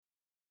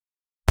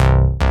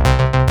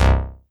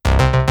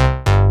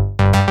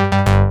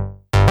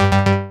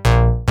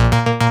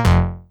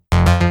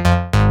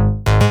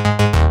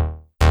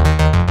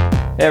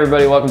Hey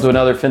everybody, welcome to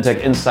another Fintech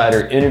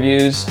Insider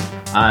Interviews.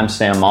 I'm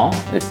Sam Mall.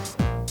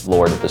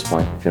 Lord at this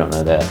point, if you don't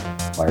know that,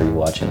 why are you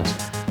watching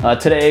this?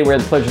 Today we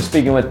have the pleasure of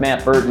speaking with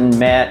Matt Burton.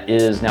 Matt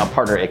is now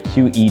partner at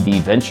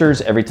QED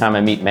Ventures. Every time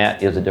I meet Matt,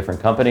 he has a different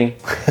company.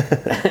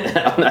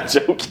 I'm not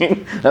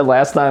joking. That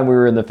last time we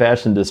were in the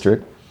fashion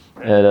district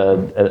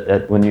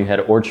at when you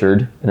had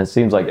Orchard, and it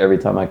seems like every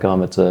time I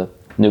come it's a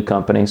new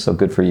company, so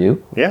good for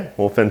you. Yeah,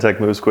 well, Fintech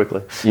moves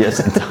quickly.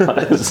 Yes, it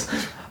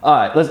does. All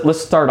right,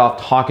 let's start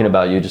off talking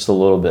about you just a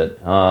little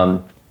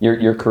bbit.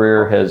 Your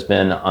career has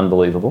been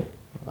unbelievable,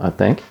 I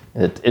think.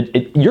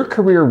 Your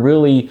career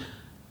really,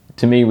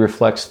 to me,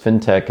 reflects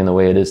Fintech in the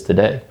way it is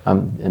today.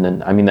 And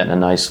then I mean that in a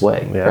nice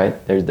way,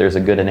 right? There's a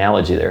good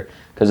analogy there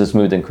because it's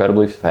moved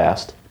incredibly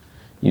fast.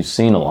 You've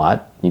seen a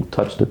lot. You've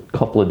touched a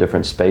couple of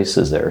different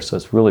spaces there, so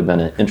it's really been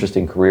an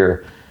interesting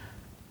career.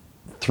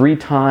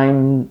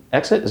 3-time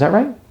exit, is that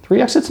right?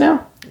 3 exits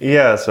now?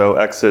 Yeah, so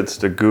exits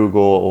to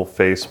Google,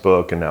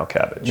 Facebook, and now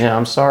Cabbage. Yeah,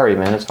 I'm sorry,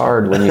 man. It's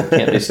hard when you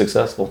can't be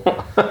successful.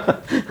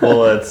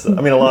 Well,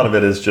 a lot of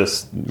it is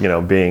just,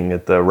 being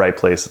at the right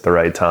place at the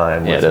right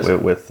time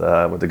with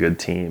a good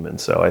team.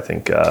 And so I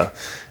think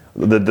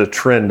the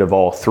trend of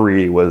all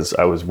 3 was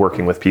I was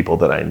working with people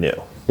that I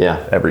knew.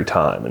 Yeah. Every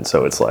time. And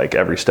so it's like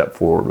every step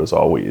forward was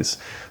always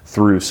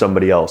through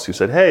somebody else who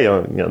said, hey,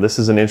 this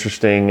is an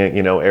interesting,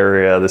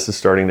 area. This is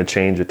starting to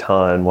change a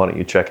ton. Why don't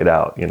you check it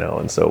out?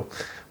 And so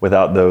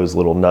without those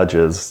little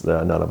nudges,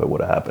 none of it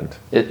would have happened.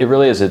 It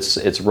really is.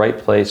 It's right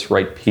place,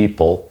 right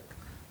people,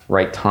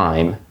 right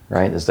time,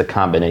 right? It's the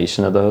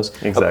combination of those.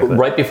 Exactly.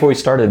 Right before we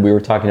started, we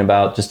were talking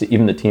about just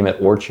even the team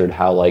at Orchard,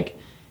 how like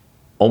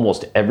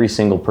almost every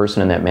single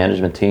person in that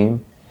management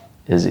team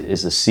is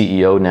a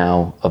CEO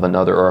now of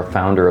another, or a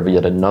founder of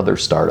yet another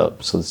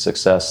startup. So the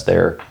success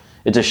there,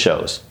 it just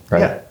shows, right?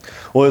 Yeah.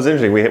 Well, it was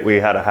interesting. We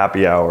had a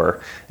happy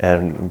hour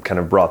and kind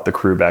of brought the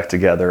crew back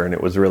together, and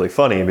it was really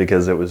funny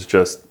because it was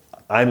just,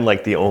 I'm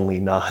like the only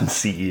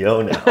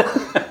non-CEO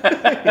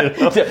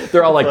now.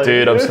 They're all like,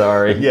 dude, I'm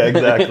sorry. Yeah,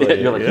 exactly.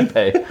 You're like, you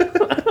pay.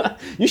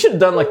 You should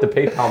have done like the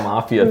PayPal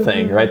Mafia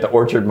thing, right? The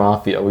Orchard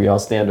Mafia, where you all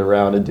stand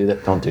around and do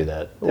that. Don't do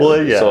that.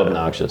 Well, yeah. So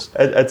obnoxious.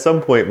 At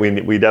some point,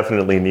 we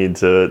definitely need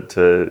to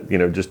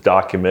just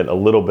document a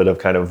little bit of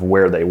kind of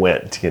where they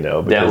went,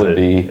 because that would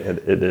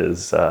it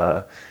is.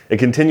 It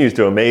continues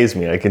to amaze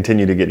me. I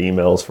continue to get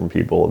emails from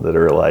people that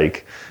are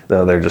like,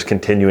 they're just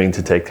continuing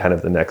to take kind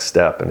of the next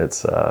step, and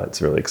it's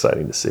really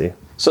exciting to see.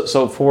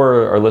 So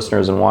for our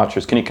listeners and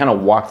watchers, can you kind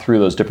of walk through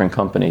those different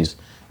companies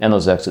and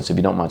those exits, if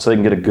you don't mind, so they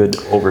can get a good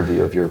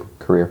overview of your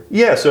career?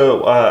 Yeah,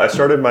 so I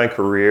started my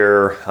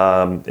career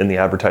in the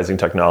advertising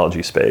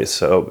technology space.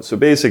 So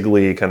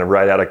basically, kind of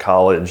right out of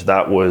college,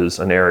 that was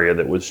an area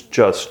that was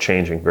just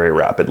changing very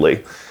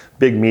rapidly.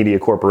 Big media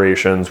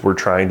corporations were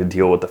trying to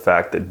deal with the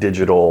fact that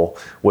digital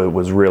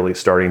was really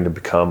starting to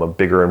become a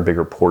bigger and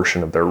bigger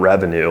portion of their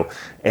revenue.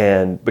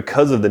 And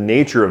because of the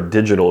nature of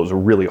digital, it was a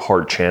really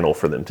hard channel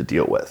for them to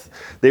deal with.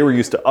 They were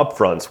used to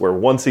upfronts where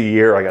once a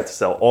year I got to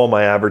sell all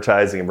my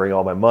advertising and bring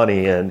all my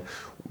money in.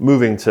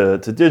 Moving to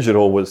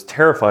digital was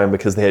terrifying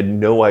because they had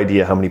no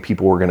idea how many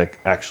people were going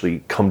to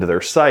actually come to their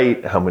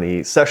site, how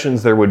many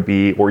sessions there would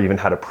be, or even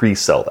how to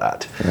pre-sell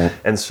that. Right.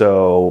 And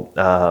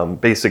so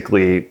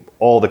basically,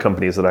 all the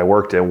companies that I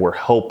worked in were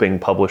helping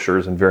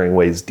publishers in varying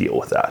ways deal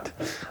with that.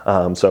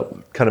 So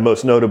kind of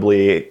most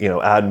notably,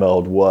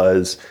 AdMeld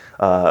was,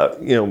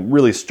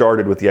 really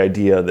started with the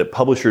idea that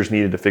publishers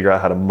needed to figure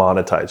out how to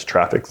monetize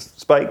traffic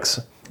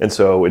spikes. And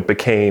so it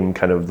became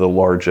kind of the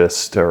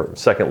largest or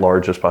second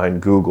largest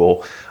behind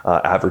Google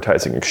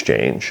advertising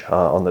exchange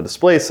on the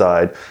display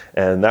side.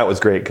 And that was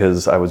great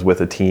because I was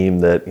with a team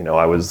that,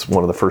 I was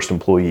one of the first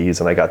employees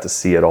and I got to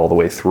see it all the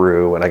way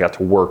through, and I got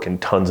to work in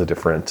tons of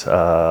different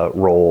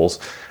roles.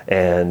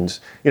 And,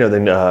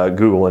 then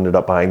Google ended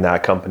up buying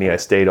that company. I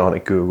stayed on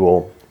at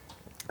Google.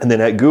 And then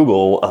at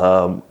Google,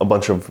 a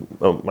bunch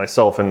of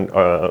myself and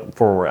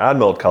former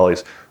AdMeld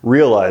colleagues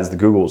realized that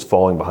Google was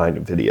falling behind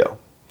in video.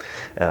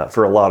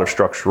 For a lot of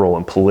structural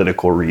and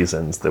political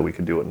reasons that we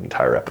could do an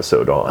entire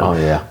episode on. Oh,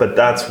 yeah. But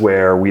that's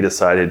where we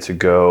decided to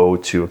go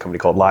to a company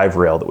called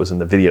LiveRail that was in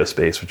the video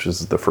space, which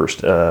was the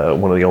first,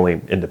 one of the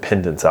only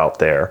independents out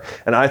there.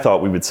 And I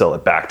thought we would sell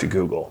it back to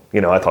Google.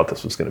 I thought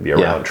this was going to be a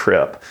round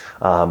trip.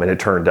 And it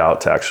turned out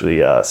to actually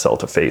sell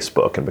to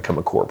Facebook and become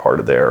a core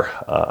part of their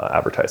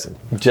advertising.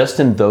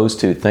 Just in those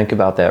two, think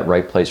about that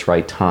right place,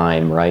 right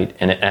time, right?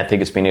 And I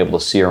think it's being able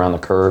to see around the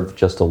curve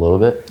just a little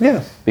bit.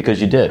 Yeah.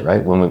 Because you did,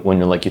 right? When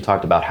you're like you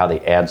talked about how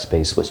the ad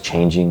space was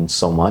changing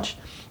so much,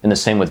 and the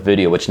same with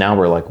video, which now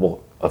we're like,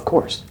 well, of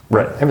course,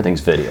 right?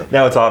 Everything's video.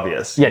 Now it's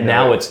obvious. Yeah,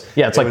 now it's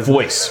like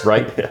voice,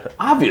 right? Yeah.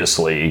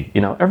 Obviously,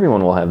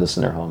 everyone will have this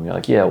in their home. You're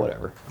like, yeah,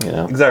 whatever,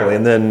 Exactly,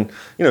 and then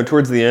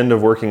towards the end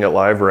of working at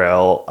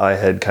LiveRail, I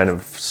had kind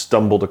of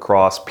stumbled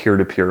across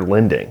peer-to-peer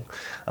lending.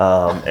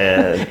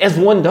 And as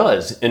one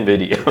does in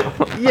video.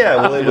 Yeah,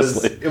 well, it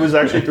was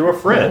actually through a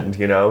friend,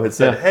 it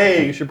said,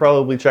 hey, you should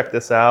probably check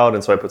this out.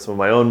 And so I put some of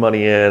my own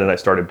money in and I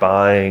started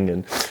buying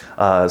and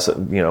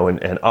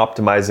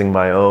optimizing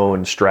my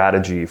own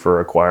strategy for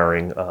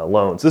acquiring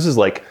loans. This is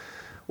like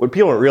what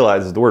people don't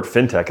realize is the word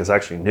fintech is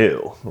actually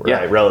new, right?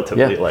 Yeah.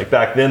 Relatively. Yeah. Like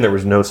back then, there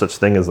was no such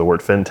thing as the word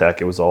fintech.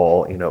 It was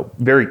all,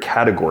 very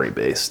category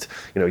based.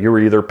 You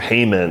were either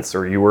payments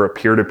or you were a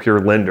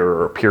peer-to-peer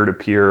lender or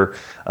peer-to-peer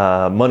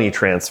money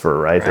transfer,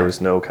 right? There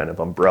was no kind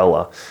of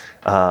umbrella.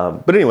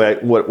 But anyway,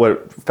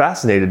 what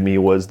fascinated me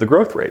was the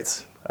growth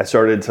rates. I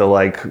started to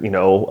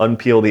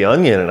unpeel the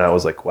onion, and I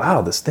was like,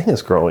 wow, this thing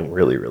is growing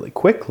really, really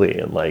quickly.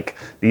 And like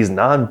these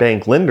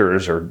non-bank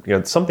lenders are,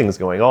 something's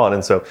going on.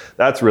 And so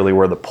that's really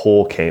where the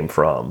pull came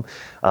from.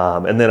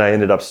 And then I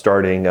ended up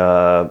starting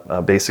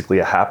basically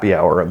a happy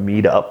hour, a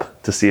meetup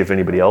to see if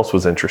anybody else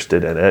was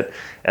interested in it.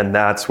 And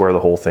that's where the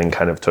whole thing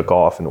kind of took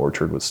off and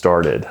Orchard was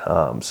started.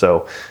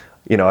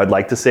 I'd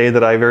like to say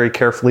that I very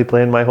carefully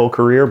planned my whole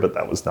career, but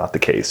that was not the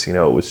case. It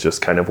was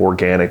just kind of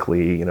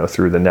organically,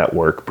 through the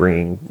network,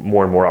 bringing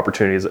more and more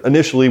opportunities.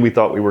 Initially, we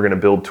thought we were going to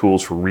build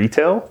tools for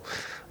retail,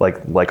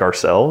 like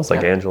ourselves,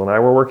 like Angela and I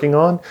were working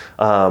on.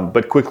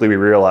 But quickly we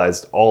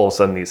realized all of a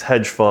sudden these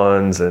hedge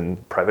funds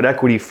and private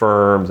equity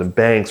firms and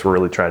banks were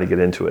really trying to get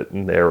into it.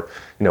 And they're,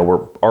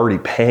 were already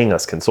paying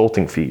us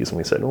consulting fees. And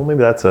we said, well, maybe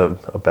that's a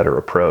better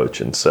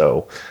approach. And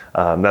so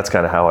that's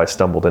kind of how I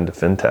stumbled into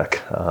fintech.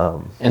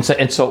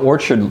 And so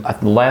Orchard,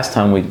 the last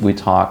time we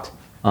talked,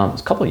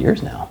 it's a couple of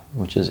years now,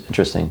 which is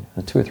interesting,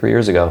 2 or 3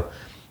 years ago.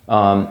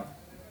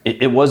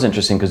 It was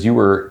interesting because you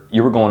were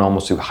going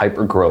almost through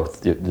hyper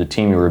growth, the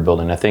team you were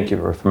building. I think if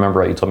I remember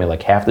right, you told me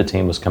like half the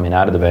team was coming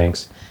out of the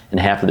banks and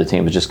half of the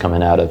team was just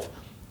coming out of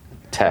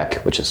tech,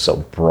 which is so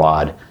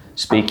broad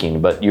speaking,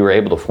 but you were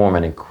able to form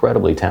an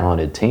incredibly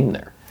talented team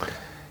there.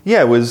 Yeah,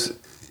 it was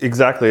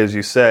exactly as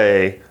you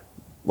say.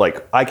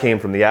 Like I came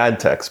from the ad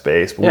tech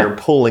space, but we were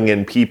pulling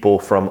in people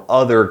from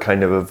other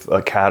kind of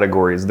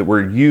categories that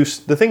were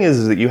used. The thing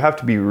is that you have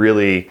to be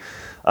really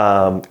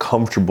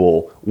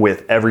comfortable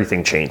with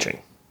everything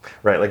changing.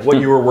 Right, like what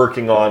you were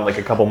working on like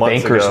a couple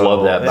months ago. Bankers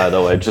love that, by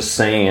the way. Just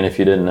saying, if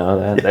you didn't know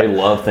that. They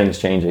love things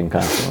changing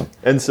constantly.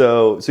 And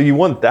so you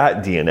want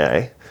that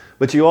DNA,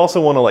 but you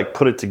also want to like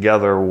put it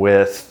together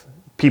with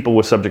people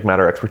with subject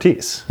matter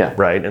expertise,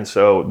 right? And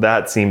so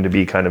that seemed to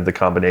be kind of the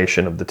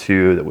combination of the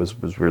two that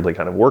was really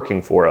kind of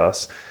working for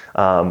us.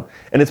 And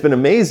it's been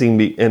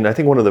amazing. And I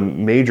think one of the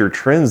major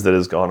trends that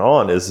has gone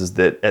on is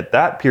that at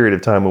that period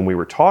of time when we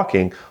were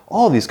talking,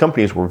 all of these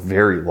companies were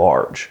very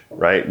large,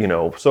 right?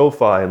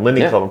 SoFi and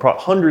Lending Club and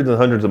hundreds and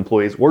hundreds of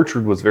employees.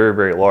 Orchard was very,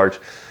 very large.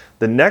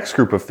 The next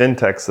group of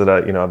fintechs that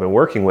I've been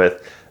working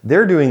with,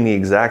 they're doing the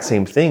exact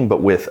same thing,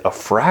 but with a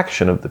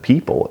fraction of the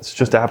people. It's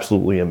just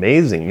absolutely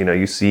amazing.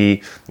 You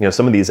see,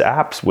 some of these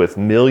apps with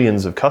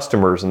millions of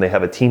customers, and they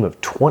have a team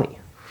of 20.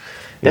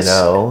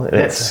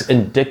 That's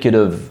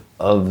indicative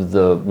of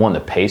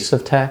the pace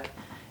of tech.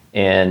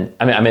 And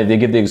I mean, they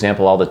give the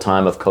example all the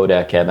time of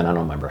Kodak having, I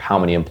don't remember how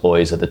many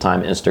employees at the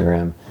time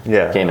Instagram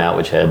came out,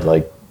 which had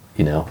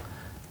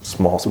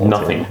small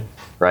nothing, team.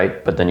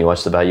 Right? But then you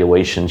watch the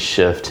valuation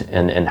shift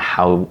and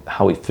how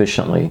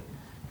efficiently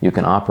you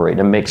can operate.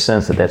 It makes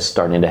sense that that's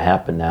starting to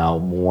happen now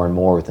more and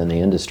more within the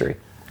industry.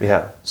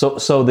 Yeah. So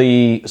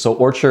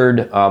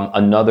Orchard,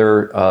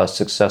 another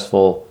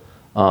successful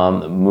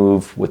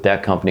move with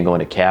that company going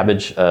to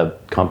Cabbage, a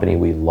company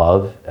we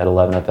love at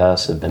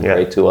 11FS, have been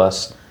great to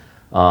us.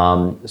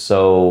 I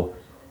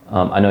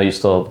know you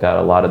still have got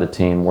a lot of the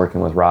team working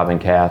with Rob and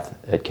Kath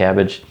at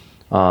Cabbage.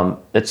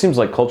 It seems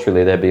like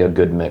culturally that'd be a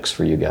good mix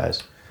for you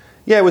guys.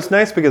 Yeah, it was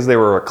nice because they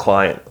were a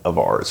client of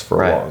ours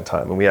for a long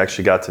time, and we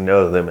actually got to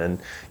know them. And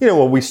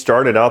when we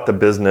started out the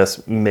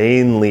business,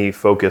 mainly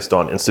focused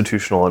on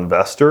institutional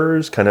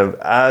investors. Kind of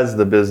as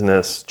the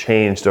business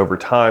changed over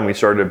time, we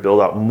started to build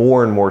out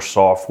more and more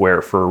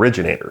software for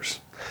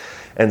originators.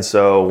 And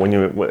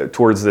so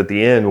towards at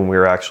the end, when we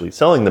were actually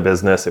selling the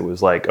business, it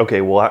was like, okay,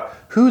 well,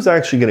 who's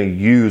actually going to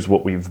use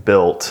what we've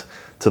built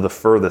to the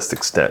furthest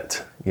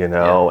extent,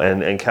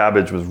 and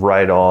Cabbage was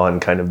right on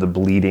kind of the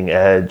bleeding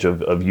edge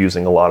of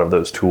using a lot of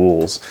those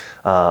tools.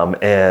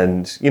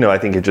 And I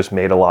think it just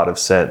made a lot of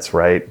sense,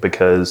 right?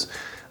 Because,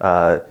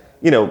 while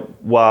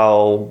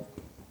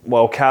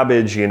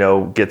Cabbage,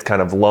 gets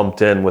kind of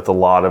lumped in with a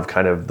lot of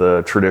kind of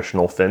the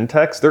traditional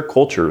fintechs, their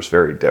culture is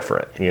very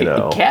different,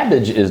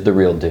 Cabbage is the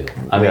real deal.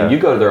 I mean, you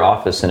go to their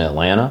office in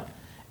Atlanta,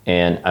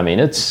 and I mean,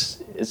 it's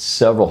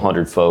several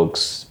hundred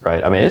folks,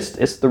 right? I mean,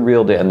 it's the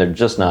real deal, and they're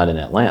just not in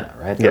Atlanta,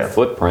 right? Their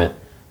footprint,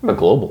 they have a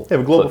global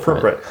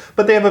footprint.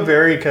 But they have a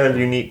very kind of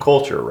unique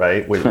culture,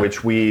 right? Which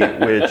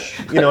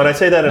and I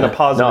say that in a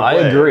positive way. No,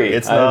 I agree.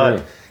 It's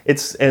not.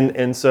 It's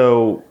and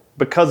so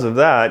because of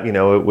that,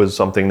 it was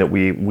something that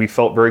we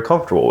felt very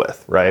comfortable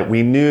with, right?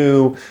 We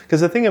knew,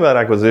 because the thing about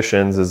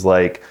acquisitions is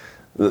like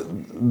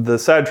the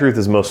sad truth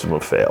is most of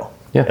them fail.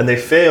 Yeah. And they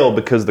fail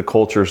because the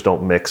cultures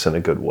don't mix in a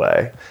good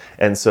way.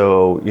 And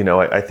so,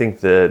 I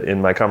think that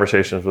in my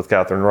conversations with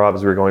Catherine and Rob,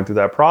 as we were going through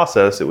that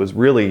process, it was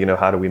really,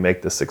 how do we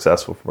make this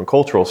successful from a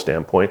cultural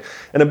standpoint?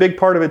 And a big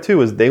part of it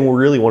too is they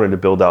really wanted to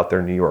build out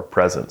their New York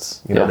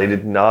presence. They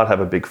did not have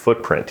a big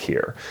footprint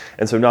here.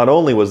 And so not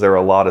only was there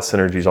a lot of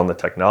synergies on the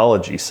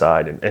technology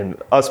side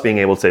and us being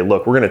able to say,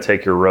 look, we're going to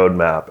take your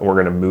roadmap and we're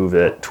going to move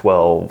it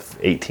 12,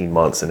 18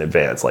 months in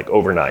advance, like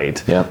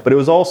overnight. Yeah. But it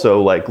was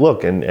also like,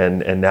 look,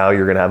 and now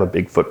you're going to have a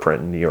big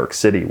footprint in New York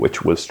City,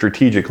 which was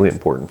strategically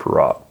important for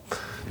Rob.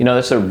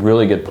 That's a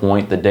really good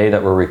point. The day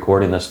that we're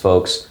recording this,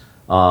 folks,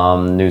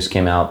 news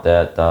came out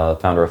that the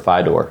founder of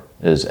Fidor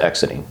is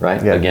exiting,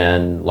 right? Yeah.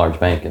 Again, large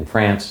bank in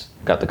France,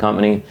 got the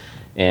company,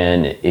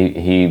 and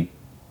he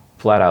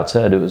flat out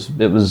said it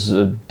was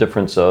a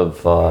difference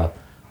of a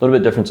little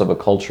bit difference of a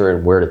culture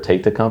and where to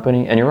take the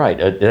company. And you're right.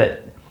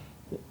 The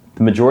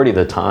majority of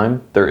the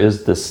time, there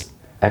is this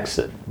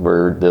exit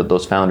where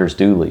those founders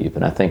do leave.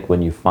 And I think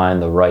when you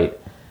find the right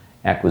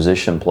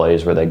acquisition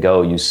plays where they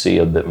go, you see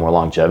a bit more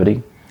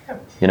longevity.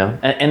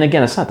 And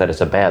again, it's not that it's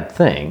a bad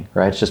thing,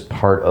 right? It's just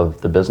part of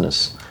the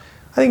business.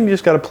 I think you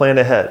just got to plan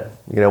ahead,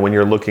 when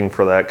you're looking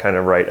for that kind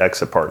of right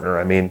exit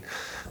partner.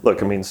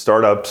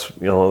 Startups,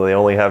 they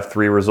only have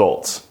 3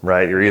 results,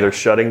 right? You're either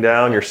shutting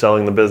down, you're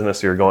selling the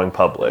business, or you're going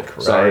public,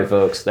 right? Sorry,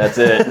 folks, that's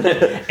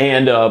it.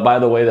 And by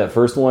the way, that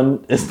first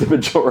one is the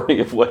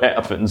majority of what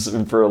happens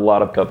for a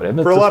lot of companies.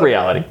 That's just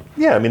reality.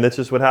 Yeah, that's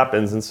just what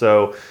happens.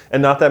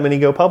 And not that many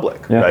go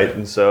public, right?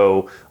 And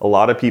so a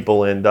lot of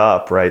people end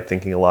up, right,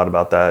 thinking a lot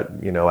about that,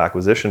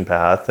 acquisition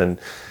path. And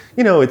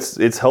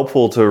it's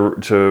helpful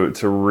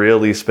to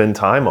really spend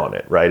time on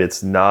it, right?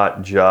 It's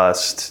not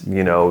just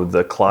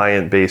the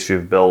client base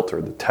you've built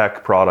or the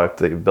tech product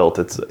that you've built.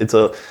 It's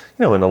a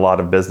in a lot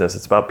of business,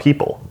 it's about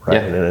people,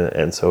 right? Yeah.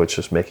 And so it's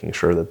just making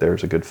sure that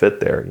there's a good fit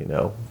there,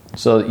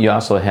 So you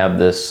also have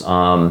this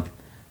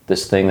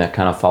this thing that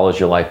kind of follows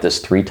your life, this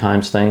 3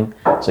 times thing.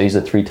 So he's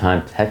a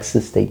 3-time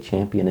Texas state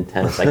champion in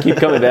tennis. I keep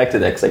coming back to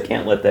that because I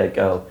can't let that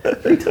go.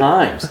 3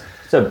 times.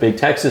 So big.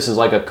 Texas is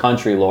like a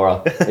country,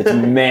 Laura. It's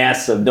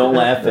massive. Don't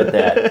laugh at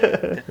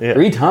that. Yeah.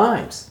 3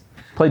 times.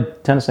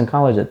 Played tennis in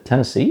college at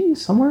Tennessee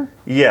somewhere?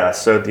 Yeah,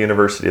 so at the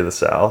University of the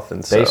South.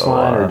 And so,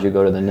 baseline, or did you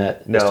go to the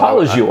net? No, as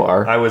tall as you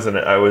are. I was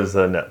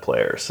a net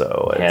player,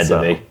 so had to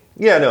be.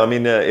 Yeah, no,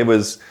 it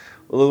was.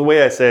 Well, the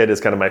way I say it is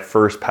kind of my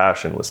first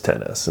passion was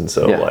tennis. And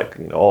so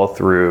all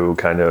through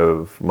kind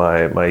of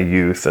my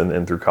youth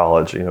and through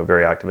college,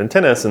 very active in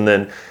tennis. And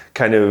then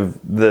kind of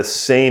the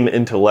same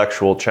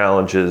intellectual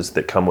challenges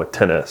that come with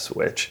tennis,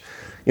 which,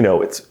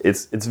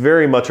 it's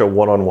very much a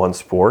one-on-one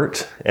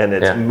sport.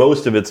 And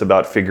most of it's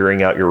about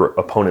figuring out your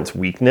opponent's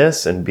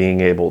weakness and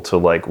being able to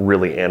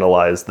really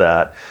analyze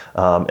that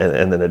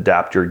and then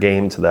adapt your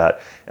game to that.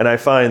 And I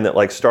find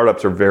that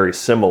startups are very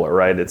similar,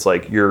 right? It's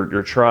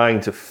you're trying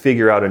to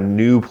figure out a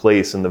new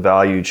place in the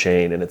value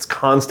chain, and it's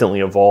constantly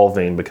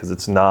evolving because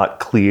it's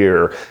not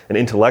clear, and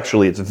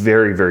intellectually it's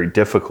very, very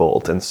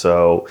difficult. And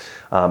so,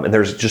 and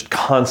there's just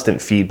constant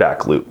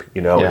feedback loop,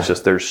 It's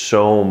just there's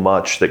so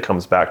much that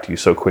comes back to you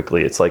so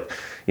quickly. It's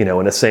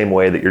in the same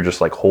way that you're just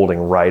holding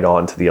right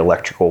on to the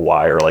electrical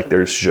wire.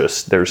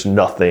 There's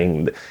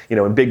nothing,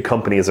 in big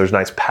companies, there's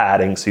nice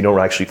padding, so you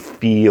don't actually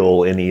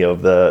feel any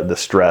of the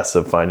stress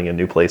of finding a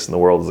new place in the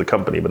world as a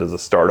company, but as a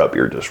startup,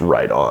 you're just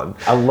right on.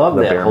 I love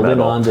that, holding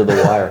on to the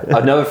wire.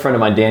 Another friend of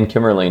mine, Dan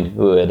Kimmerling,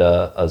 who had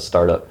a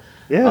startup,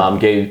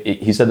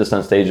 he said this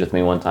on stage with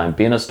me one time,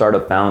 being a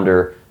startup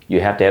founder, you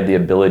have to have the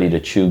ability to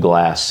chew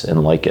glass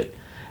and like it.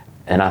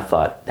 And I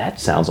thought, that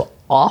sounds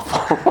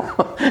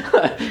awful.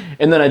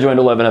 And then I joined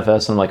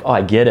 11FS and I'm like, oh,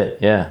 I get it.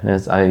 Yeah,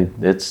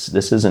 this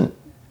isn't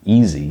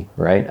easy,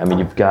 right?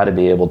 You've got to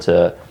be able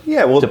to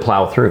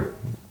plow through.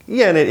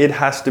 Yeah, and it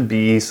has to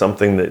be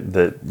something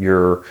that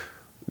you're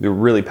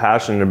really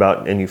passionate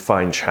about and you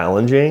find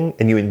challenging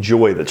and you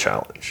enjoy the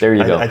challenge. There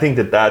you go. I think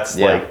that's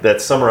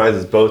that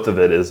summarizes both of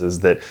it is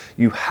that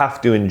you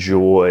have to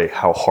enjoy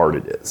how hard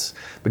it is.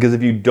 Because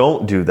if you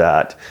don't do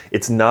that,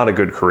 it's not a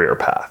good career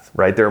path,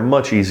 right? There are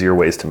much easier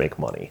ways to make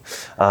money.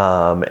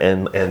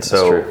 And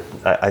so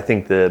I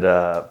think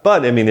that,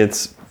 but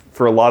it's,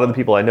 for a lot of the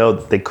people I know,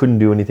 they couldn't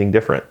do anything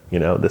different.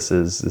 This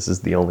is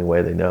the only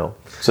way they know.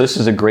 So this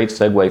is a great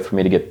segue for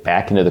me to get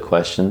back into the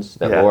questions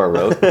that Laura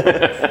wrote,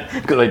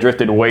 because I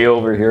drifted way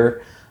over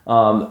here.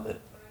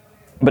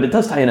 But it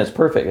does tie in as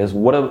perfect. As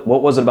what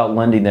was it about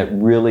lending that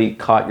really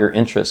caught your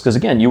interest? Because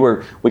again,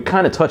 we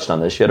kind of touched on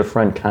this. You had a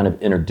friend kind of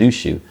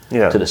introduce you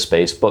to the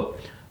space. But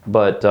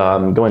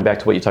going back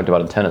to what you talked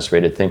about in tennis,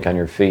 ready to think on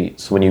your feet.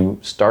 So when you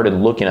started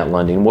looking at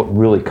lending, what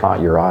really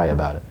caught your eye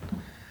about it?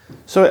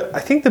 So I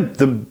think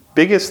the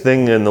biggest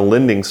thing in the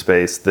lending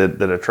space that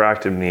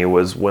attracted me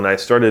was when I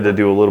started to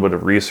do a little bit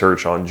of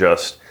research on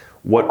just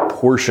what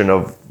portion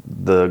of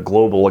the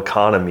global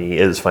economy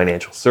is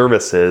financial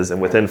services,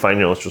 and within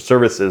financial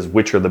services,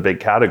 which are the big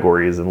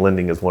categories, and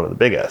lending is one of the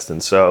biggest.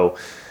 And so,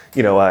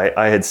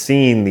 I had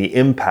seen the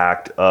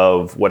impact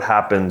of what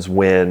happens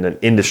when an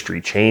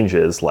industry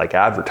changes, like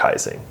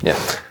advertising. Yeah.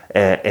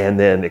 And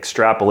then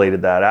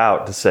extrapolated that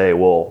out to say,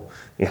 well,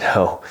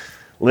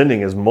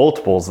 lending is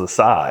multiples the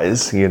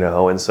size,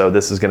 and so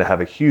this is going to have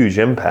a huge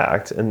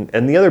impact.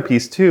 And the other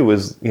piece too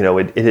was,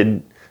 it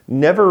had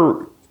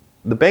never,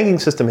 the banking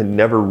system had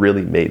never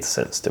really made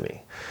sense to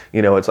me.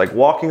 It's like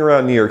walking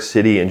around New York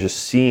City and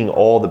just seeing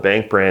all the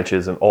bank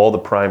branches and all the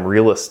prime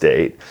real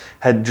estate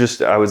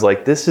I was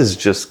like, this is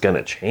just going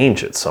to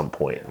change at some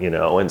point,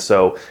 and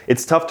so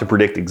it's tough to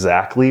predict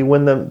exactly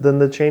when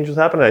the changes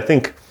happen. And I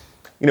think,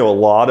 a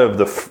lot of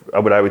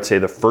what I would say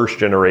the first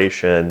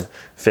generation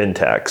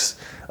fintechs,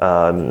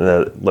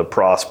 the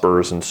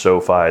Prospers and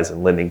SoFis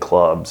and Lending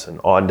Clubs and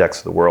OnDecks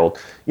of the world,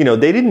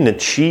 they didn't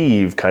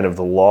achieve kind of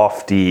the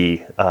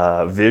lofty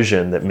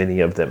vision that many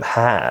of them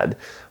had.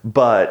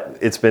 But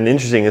it's been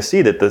interesting to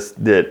see that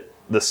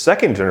the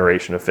second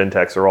generation of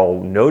fintechs are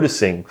all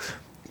noticing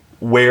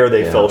where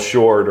they fell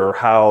short or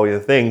how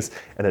things,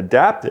 and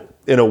adapt it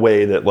in a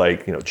way that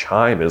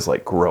Chime is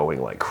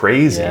growing like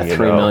crazy. Yeah,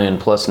 3 million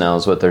plus now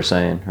is what they're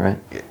saying, right?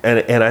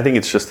 And I think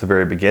it's just the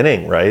very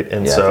beginning, right?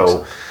 And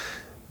so.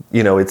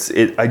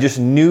 I just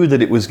knew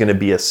that it was going to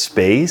be a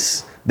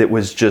space that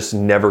was just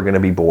never going to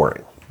be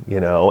boring,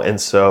 and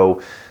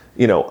so,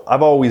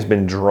 I've always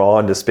been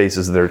drawn to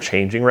spaces that are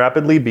changing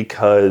rapidly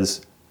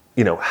because,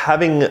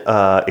 having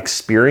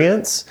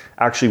experience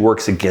actually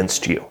works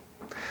against you.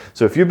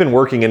 So if you've been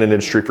working in an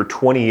industry for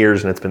 20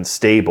 years and it's been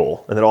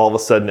stable, and then all of a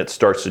sudden it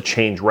starts to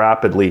change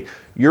rapidly,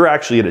 you're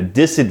actually at a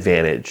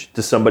disadvantage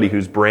to somebody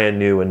who's brand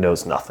new and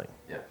knows nothing.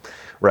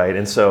 Right,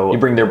 and so you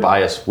bring their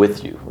bias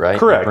with you, right?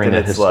 Correct, You bring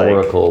that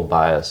historical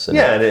bias. And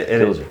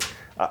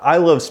I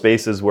love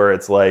spaces where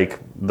it's like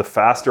the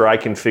faster I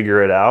can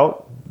figure it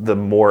out, the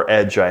more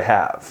edge I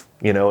have.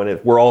 And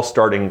we're all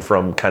starting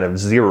from kind of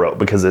zero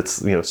because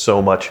it's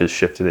so much has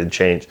shifted and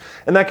changed,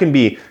 and that can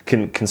be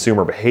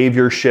consumer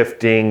behavior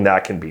shifting,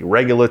 that can be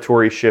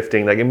regulatory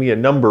shifting, that can be a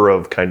number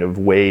of kind of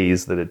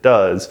ways that it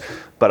does.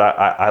 But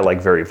I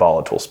like very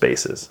volatile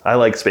spaces. I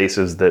like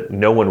spaces that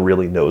no one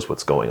really knows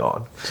what's going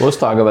on. So let's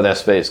talk about that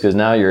space, because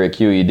now you're at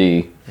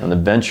QED on the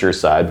venture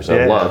side, which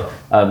I love.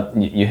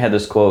 You had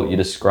this quote, you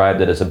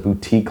described it as a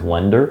boutique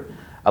lender.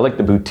 I like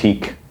the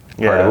boutique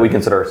part of it. We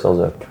consider ourselves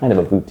a kind of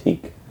a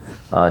boutique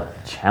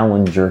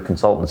challenger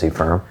consultancy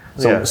firm.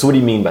 So what do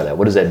you mean by that?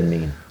 What does that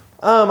mean?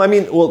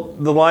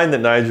 The line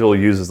that Nigel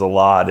uses a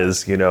lot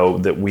is,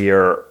 that we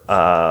are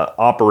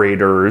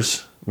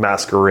operators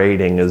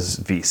masquerading as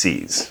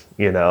VCs,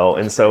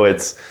 and so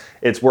it's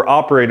we're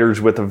operators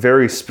with a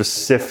very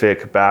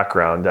specific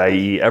background,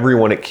 i.e.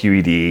 everyone at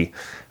QED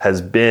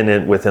has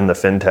been within the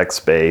fintech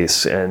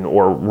space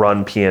or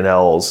run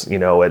P&Ls,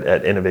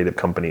 at innovative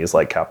companies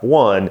like Cap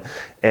One,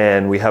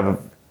 and we have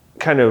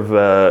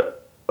a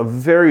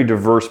very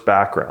diverse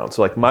background.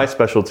 So my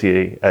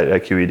specialty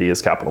at QED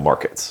is capital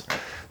markets.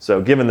 So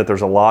given that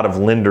there's a lot of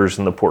lenders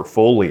in the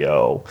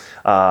portfolio,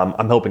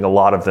 I'm helping a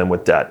lot of them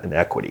with debt and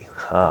equity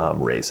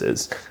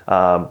raises.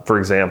 For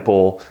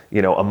example,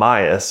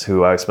 Amias,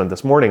 who I spent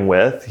this morning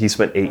with, he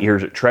spent 8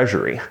 years at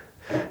Treasury.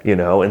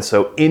 And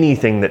so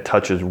anything that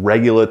touches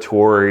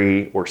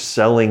regulatory or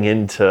selling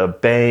into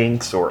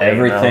banks or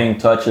everything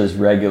touches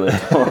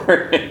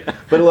regulatory.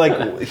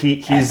 But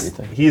he's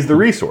the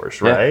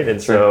resource, right? Yeah, and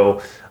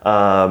so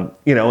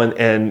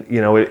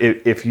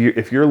if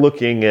you're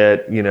looking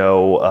at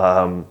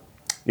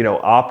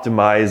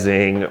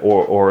optimizing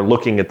or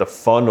looking at the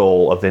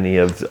funnel of any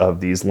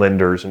of these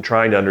lenders and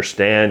trying to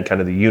understand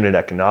kind of the unit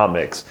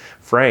economics,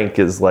 Frank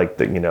is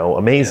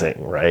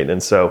amazing, right?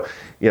 And so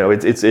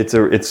it's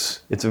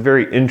a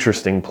very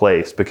interesting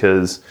place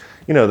because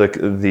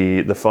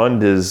the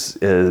fund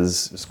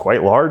is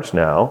quite large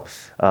now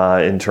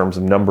in terms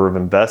of number of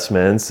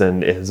investments,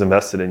 and it has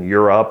invested in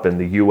Europe and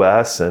the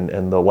US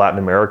and the Latin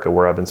America,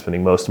 where I've been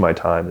spending most of my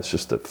time. It's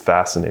just a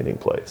fascinating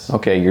place.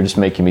 Okay, you're just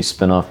making me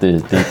spin off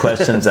the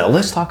questions.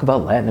 Let's talk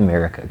about Latin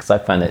America, because I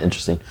find that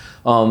interesting.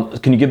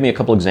 Can you give me a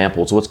couple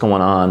examples of what's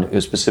going on,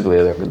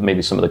 specifically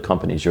maybe some of the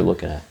companies you're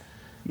looking at?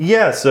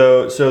 Yeah,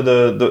 so I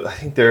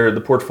think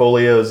the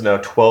portfolio is now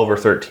 12 or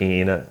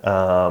 13 in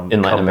Latin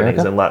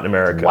America. In Latin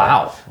America.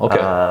 Wow.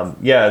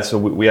 Okay. So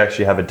we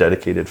actually have a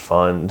dedicated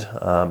fund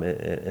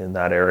in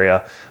that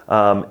area,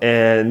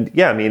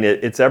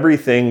 it's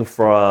everything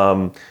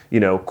from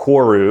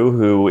Koru,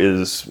 who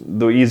is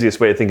the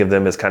easiest way to think of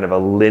them as kind of a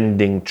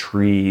lending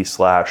tree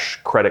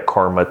 / Credit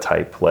Karma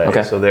type play.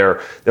 Okay. So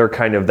they're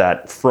kind of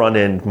that front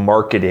end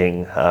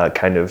marketing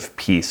kind of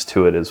piece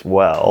to it as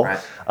well.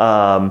 Right.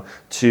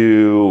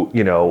 To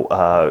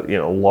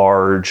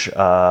large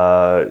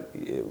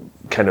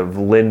kind of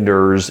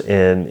lenders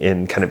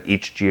in kind of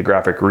each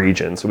geographic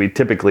region. So we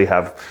typically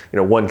have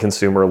one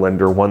consumer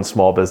lender, one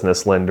small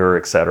business lender,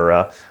 et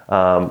cetera.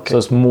 So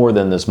it's more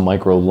than this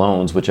micro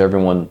loans, which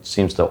everyone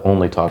seems to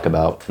only talk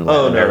about in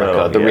Latin America.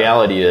 No. The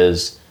reality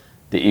is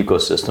the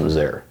ecosystem's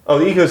there. Oh,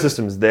 the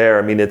ecosystem's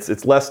there.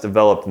 It's less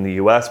developed in the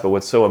U.S., but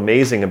what's so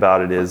amazing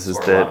about it is a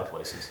that lot of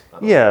places.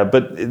 Yeah,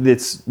 but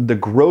it's the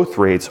growth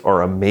rates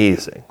are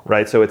amazing,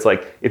 right? So it's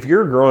like if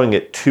you're growing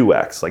at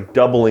 2x, like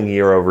doubling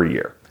year over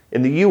year.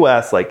 In the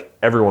US, like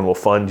everyone will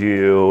fund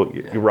you,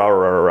 rah,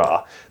 rah, rah,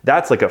 rah.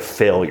 That's like a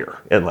failure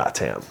in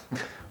LATAM,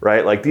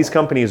 right? Like these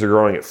companies are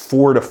growing at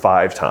 4 to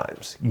 5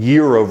 times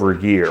year over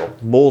year,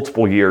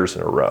 multiple years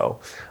in a row.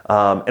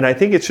 And I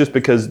think it's just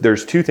because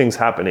there's two things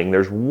happening.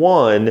 There's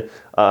one,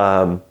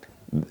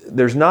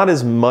 there's not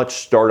as much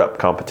startup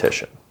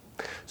competition.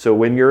 So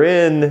when you're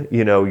in,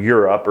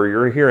 Europe or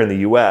you're here in the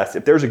US,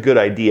 if there's a good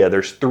idea,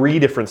 there's 3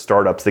 different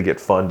startups that get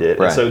funded.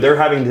 Right. And so they're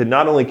having to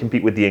not only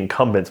compete with the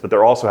incumbents, but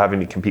they're also having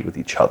to compete with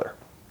each other.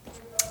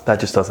 That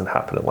just doesn't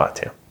happen in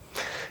LATAM.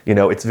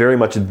 It's very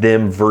much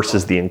them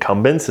versus the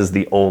incumbents is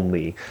the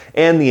only,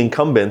 and the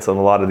incumbents on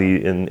a lot of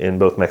in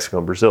both Mexico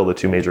and Brazil, the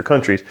 2 major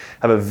countries,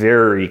 have a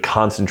very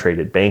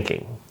concentrated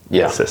banking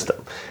system.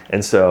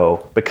 And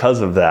so because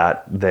of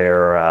that,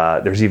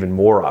 there's even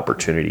more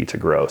opportunity to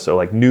grow. So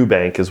like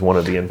Nubank is one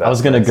of the investments. I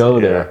was going to go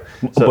there.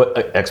 So,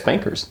 but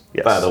ex-bankers,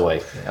 by the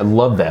way. I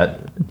love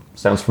that.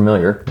 Sounds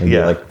familiar. Maybe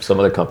like some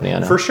other company I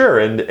know. For sure.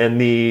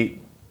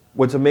 And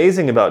what's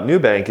amazing about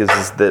Nubank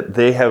is that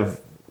they have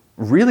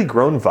really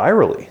grown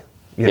virally.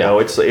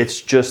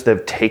 It's just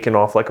they've taken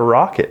off like a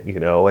rocket,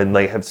 and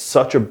they have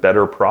such a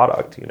better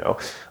product,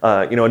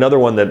 Another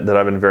one that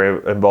I've been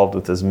very involved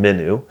with is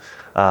Menu,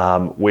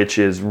 which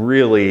is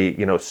really,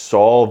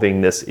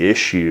 solving this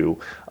issue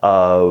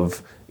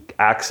of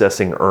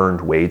accessing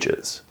earned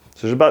wages.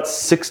 So there's about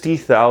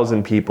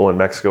 60,000 people in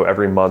Mexico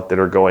every month that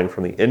are going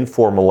from the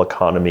informal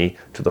economy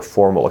to the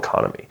formal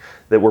economy,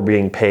 that were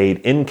being paid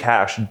in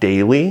cash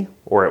daily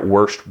or at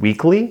worst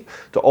weekly,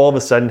 to all of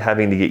a sudden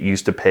having to get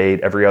used to paid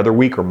every other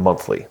week or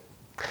monthly.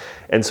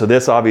 And so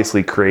this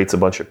obviously creates a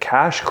bunch of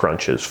cash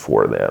crunches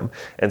for them.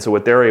 And so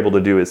what they're able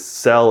to do is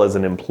sell as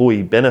an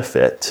employee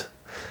benefit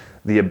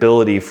the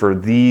ability for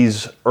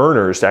these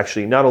earners to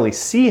actually not only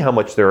see how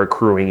much they're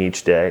accruing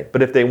each day,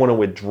 but if they want to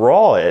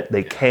withdraw it,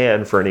 they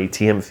can for an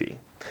ATM fee.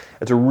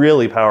 It's a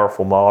really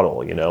powerful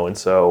model, and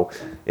so,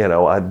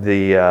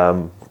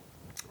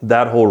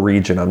 that whole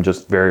region I'm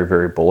just very,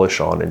 very bullish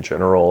on in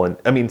general. And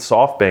I mean,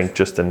 SoftBank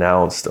just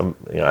announced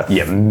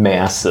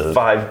massive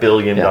 $5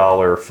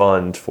 billion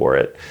fund for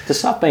it.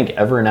 Does SoftBank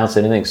ever announce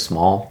anything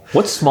small?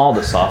 What's small to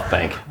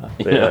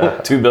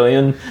SoftBank? 2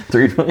 billion,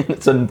 3 billion?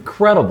 It's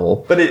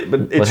incredible. But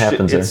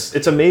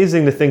it's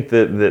amazing to think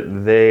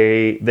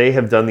that they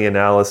have done the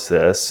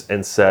analysis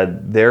and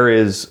said there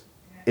is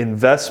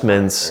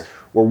investments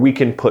where we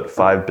can put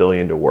 $5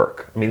 billion to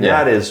work. I mean,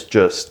 that is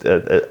just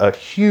a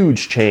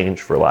huge change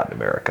for Latin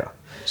America.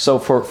 So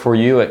for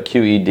you at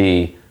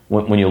QED,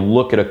 when you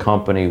look at a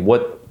company,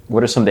 what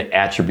are some of the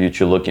attributes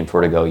you're looking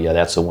for to go,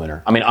 that's a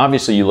winner? I mean,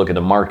 obviously you look at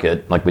the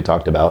market, like we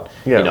talked about,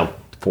 4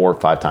 or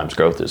 5 times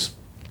growth is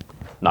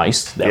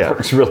nice. That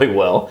works really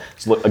well.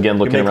 So looking around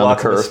the curve.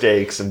 Lots of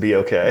mistakes and be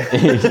okay.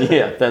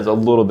 That's a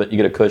little bit, you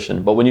get a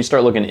cushion. But when you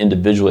start looking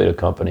individually at a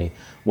company,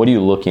 what are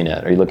you looking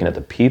at? Are you looking at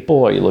the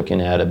people? Are you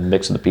looking at a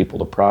mix of the people,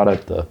 the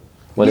product?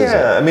 What is it?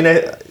 I mean,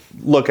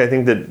 I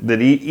think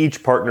that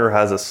each partner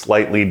has a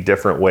slightly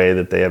different way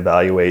that they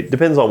evaluate.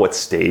 Depends on what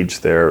stage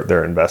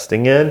they're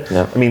investing in.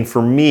 Yeah. I mean,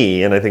 for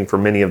me, and I think for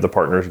many of the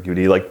partners at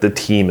QED, like the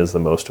team is the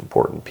most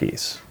important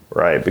piece,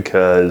 right?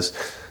 Because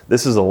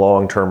this is a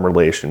long-term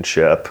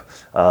relationship.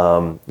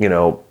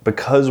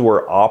 Because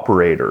we're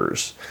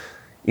operators,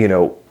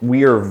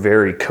 we are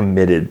very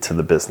committed to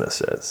the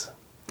businesses.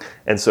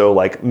 And so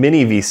like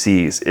many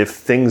VCs, if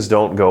things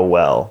don't go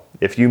well,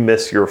 if you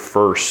miss your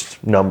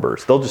first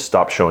numbers, they'll just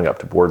stop showing up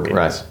to board meetings.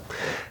 Right.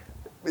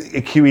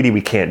 At QED,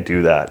 we can't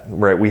do that,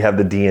 right? We have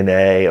the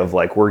DNA of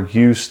like, we're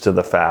used to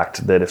the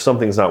fact that if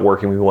something's not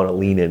working, we want to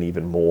lean in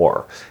even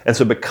more. And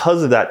so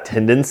because of that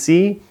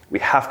tendency, we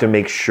have to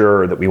make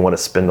sure that we want to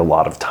spend a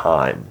lot of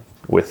time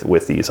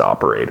with these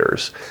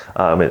operators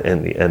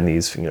and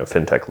these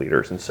fintech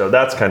leaders. And so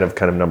that's kind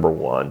of number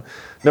one.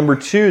 Number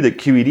two that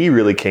QED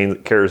really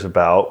cares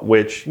about,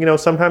 which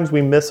sometimes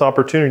we miss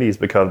opportunities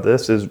because of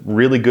this, is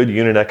really good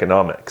unit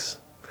economics.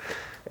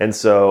 And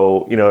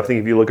so I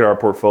think if you look at our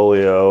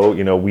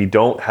portfolio, we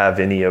don't have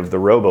any of the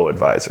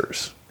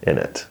robo-advisors in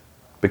it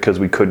because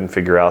we couldn't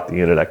figure out the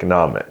unit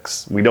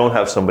economics. We don't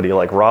have somebody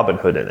like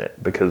Robinhood in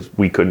it because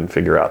we couldn't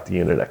figure out the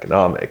unit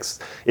economics.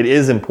 It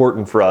is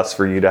important for us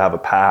for you to have a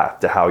path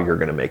to how you're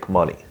going to make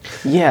money.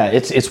 Yeah,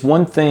 it's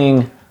one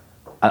thing.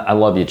 I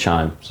love you,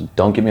 Chime. So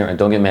don't get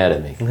mad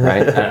at me,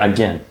 right?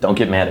 Again, don't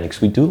get mad at me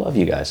because we do love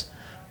you guys.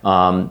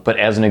 But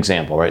as an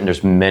example, right, and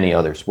there's many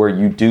others where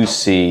you do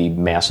see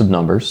massive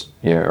numbers,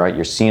 right?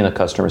 You're seeing the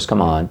customers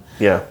come on,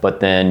 but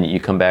then you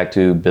come back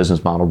to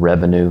business model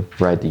revenue,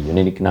 right? The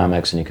unit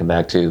economics, and you come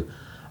back to,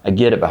 I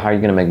get it, but how are you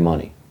going to make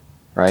money,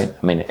 right?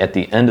 I mean, at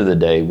the end of the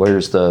day,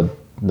 where's the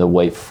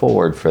way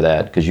forward for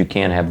that? Because you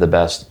can't have the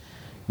best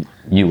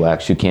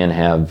UX, you can't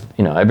have,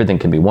 everything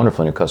can be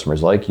wonderful and your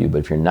customers like you, but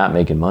if you're not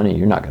making money,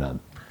 you're not going to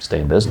stay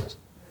in business.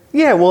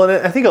 Yeah, well,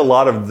 and I think a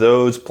lot of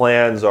those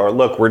plans are,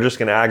 look, we're just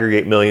going to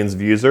aggregate millions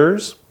of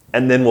users,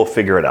 and then we'll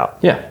figure it out.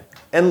 Yeah.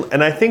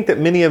 And I think that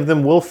many of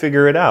them will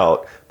figure it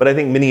out, but I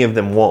think many of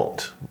them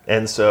won't.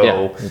 And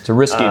so it's a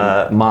risky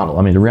model.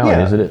 I mean, the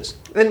reality is it is.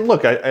 And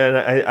look,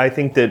 I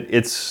think that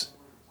it's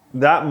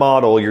that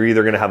model. You're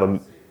either going to have a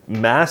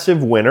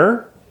massive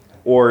winner,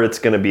 or it's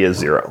going to be a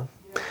zero,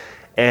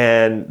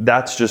 and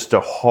that's just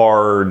a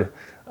hard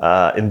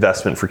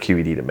investment for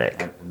QED to make.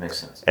 That makes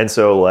sense. And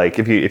so, like,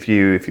 if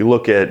you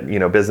look at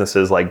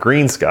businesses like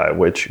Green Sky,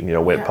 which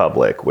went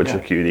public, which is a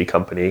QED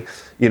company,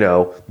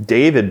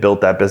 David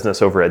built that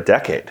business over a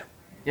decade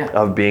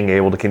of being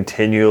able to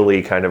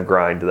continually kind of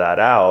grind that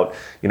out.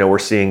 We're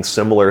seeing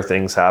similar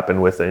things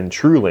happen within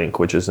TrueLink,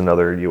 which is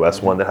another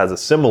US one that has a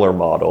similar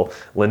model.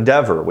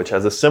 Lendeavor, which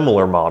has a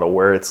similar model,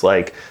 where it's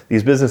like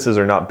these businesses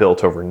are not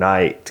built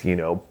overnight,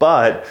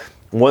 but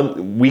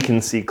we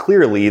can see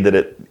clearly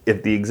that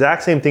if the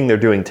exact same thing they're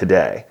doing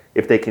today,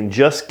 if they can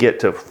just get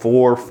to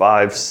 4,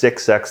 5,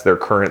 6x their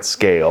current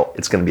scale,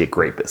 it's going to be a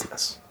great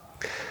business.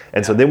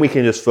 And so then we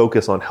can just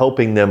focus on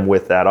helping them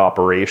with that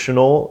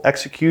operational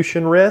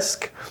execution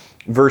risk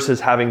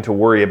versus having to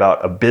worry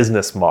about a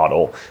business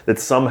model that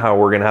somehow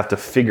we're going to have to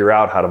figure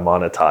out how to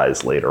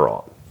monetize later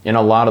on. And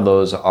a lot of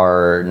those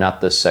are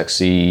not the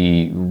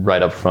sexy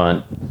right up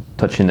front,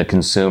 touching the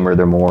consumer.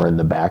 They're more in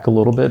the back a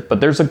little bit, but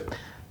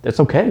that's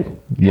okay.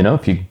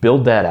 If you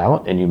build that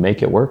out and you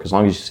make it work, as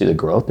long as you see the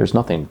growth, there's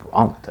nothing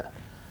wrong with that.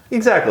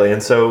 Exactly.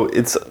 And so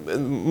it's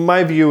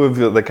my view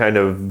of the kind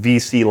of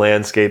VC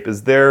landscape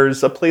is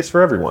there's a place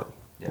for everyone,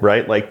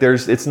 right? Like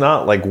it's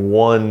not like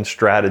one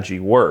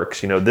strategy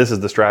works. This is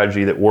the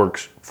strategy that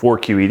works for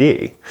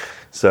QED.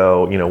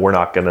 So, we're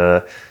not going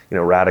to,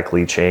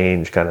 radically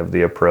change kind of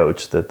the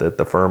approach that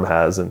the firm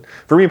has. And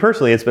for me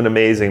personally, it's been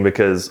amazing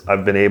because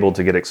I've been able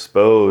to get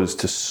exposed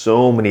to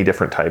so many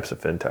different types of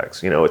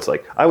fintechs. It's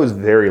like I was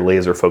very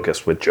laser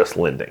focused with just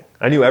lending.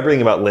 I knew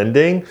everything about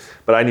lending,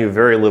 but I knew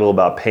very little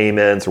about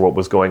payments or what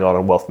was going on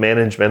in wealth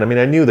management. I mean,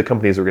 I knew the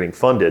companies were getting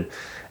funded.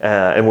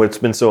 And what's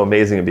been so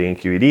amazing of being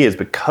QED is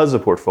because the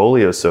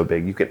portfolio is so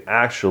big, you can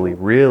actually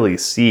really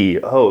see,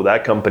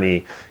 that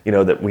company,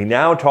 that we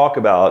now talk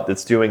about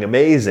that's doing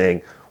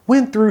amazing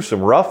went through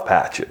some rough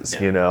patches,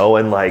 and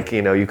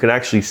you can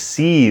actually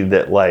see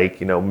that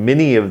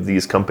many of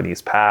these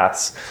companies'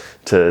 paths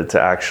to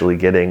actually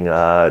getting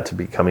to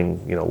becoming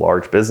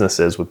large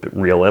businesses with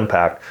real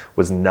impact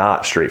was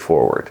not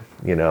straightforward,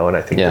 and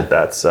I think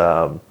that's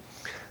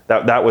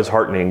that was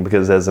heartening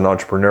because as an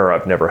entrepreneur,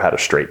 I've never had a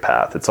straight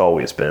path. It's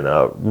always been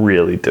a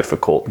really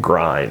difficult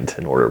grind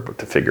in order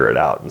to figure it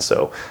out. And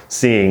so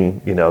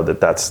seeing,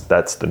 that's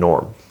the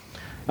norm.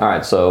 All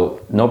right.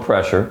 So no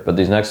pressure, but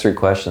these next 3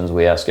 questions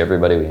we ask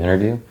everybody we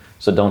interview.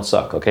 So don't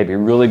suck. Okay. Be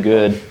really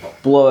good.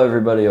 Blow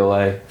everybody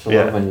away. I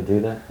love when you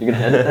do that. You're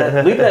going to edit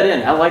that? Leave that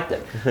in. I like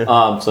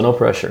that. So no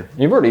pressure.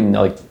 You've already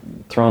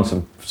thrown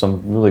some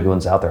really good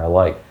ones out there I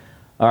like.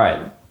 All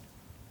right.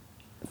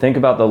 Think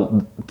about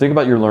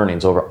your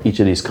learnings over each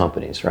of these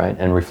companies, right?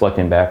 And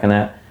reflecting back on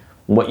that,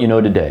 what you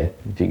know today,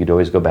 if you could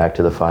always go back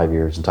to the 5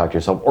 years and talk to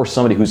yourself or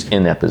somebody who's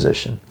in that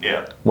position.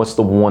 Yeah. What's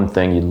the one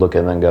thing you'd look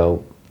at and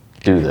go,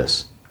 do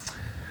this?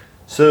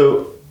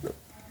 So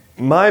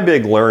my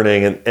big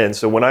learning, and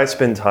so when I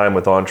spend time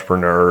with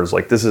entrepreneurs,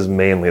 this is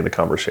mainly the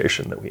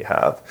conversation that we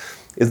have,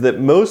 is that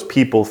most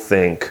people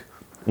think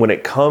when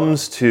it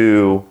comes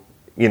to,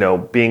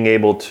 being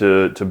able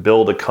to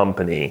build a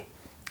company,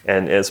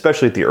 and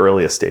especially at the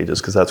earliest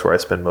stages, because that's where I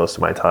spend most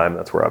of my time,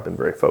 that's where I've been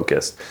very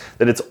focused,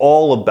 that it's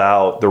all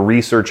about the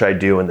research I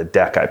do and the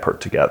deck I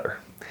put together.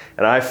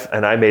 And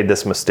I made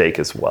this mistake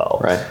as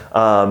well.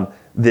 Right.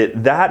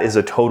 That is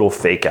a total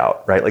fake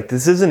out, right?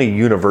 This isn't a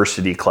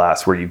university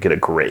class where you get a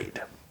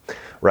grade,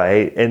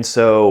 right? And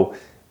so,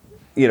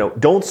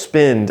 don't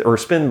spend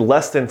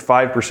less than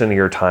 5% of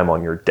your time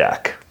on your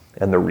deck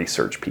and the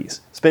research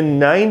piece.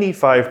 Spend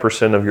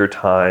 95% of your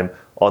time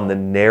on the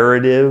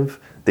narrative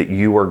that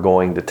you are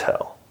going to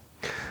tell.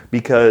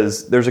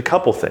 Because there's a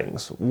couple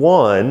things.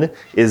 One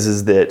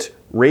is that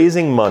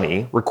raising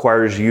money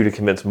requires you to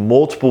convince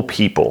multiple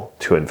people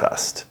to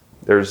invest.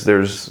 There's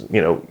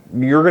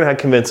you're going to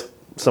convince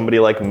somebody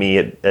like me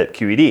at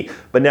QED,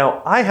 but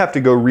now I have to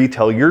go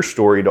retell your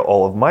story to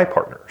all of my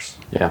partners.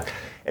 Yeah.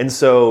 And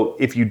so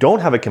if you don't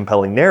have a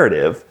compelling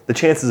narrative, the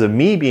chances of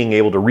me being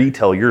able to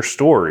retell your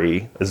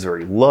story is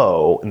very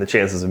low, and the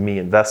chances of me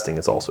investing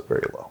is also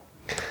very low.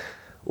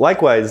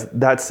 Likewise,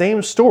 that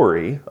same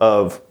story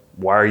of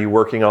why are you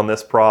working on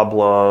this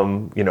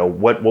problem?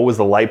 What was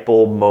the light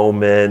bulb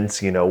moment?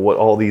 What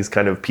all these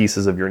kind of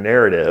pieces of your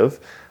narrative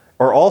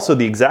are also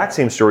the exact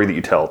same story that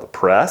you tell the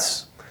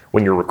press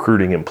when you're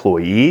recruiting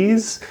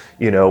employees,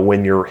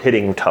 when you're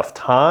hitting tough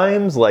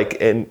times,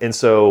 and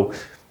so,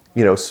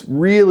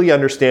 really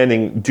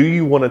understanding, do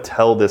you want to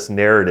tell this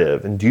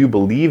narrative and do you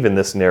believe in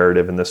this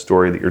narrative and this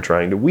story that you're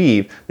trying to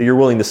weave that you're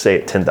willing to say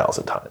it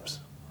 10,000 times?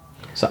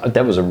 So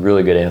that was a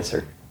really good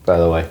answer, by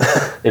the way.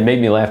 It made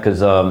me laugh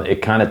because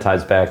it kind of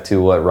ties back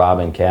to what Rob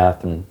and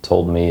Catherine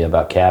told me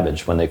about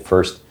Cabbage when they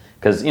first,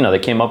 because they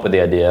came up with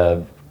the idea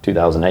of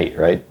 2008,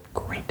 right?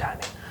 Great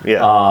timing.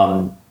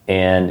 Yeah.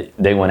 And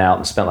they went out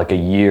and spent a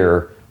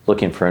year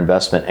looking for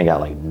investment and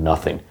got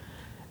nothing.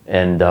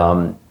 And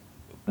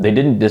they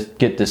didn't just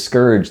get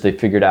discouraged. They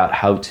figured out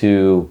how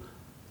to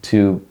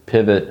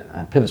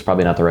pivot. Pivot's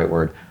probably not the right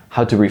word.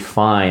 How to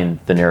refine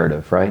the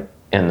narrative, right,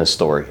 and the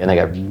story. And they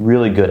got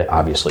really good at.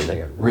 Obviously, they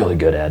got really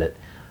good at it.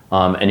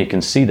 And you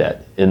can see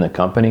that in the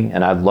company.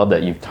 And I love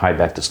that you've tied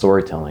back to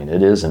storytelling.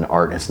 It is an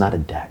art. It's not a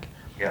deck.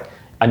 Yeah.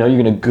 I know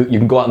you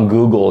can go out and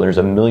Google. There's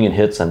a million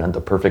hits on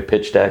the perfect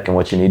pitch deck and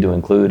what you need to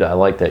include. I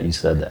like that you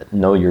said that.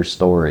 Know your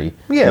story.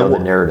 Yeah. Know the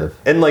narrative.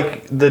 And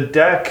like the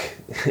deck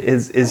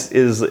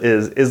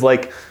is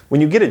like when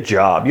you get a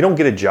job, you don't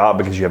get a job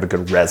because you have a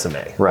good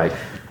resume. Right.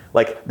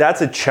 Like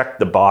that's a check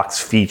the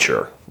box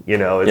feature,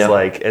 it's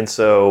like, and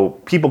so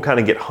people kind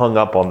of get hung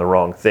up on the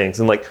wrong things.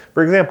 And like,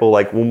 for example,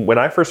 like when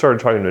I first started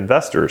talking to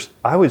investors,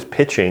 I was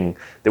pitching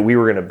that we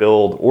were going to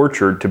build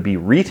Orchard to be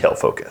retail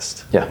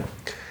focused. Yeah.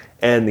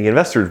 And the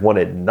investors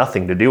wanted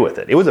nothing to do with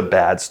it. It was a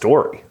bad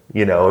story.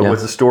 It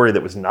was a story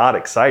that was not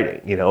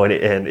exciting,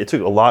 and it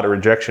took a lot of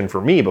rejection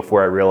for me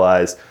before I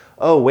realized,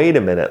 oh, wait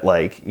a minute,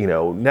 like,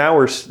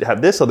 now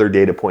have this other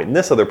data point and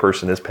this other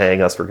person is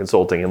paying us for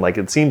consulting. And like,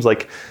 it seems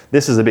like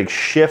this is a big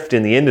shift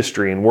in the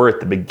industry and we're at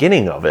the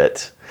beginning of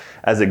it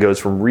as it goes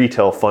from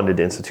retail funded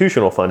to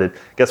institutional funded.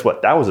 Guess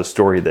what? That was a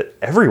story that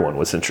everyone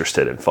was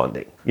interested in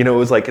funding. It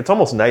was like, it's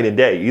almost night and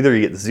day. Either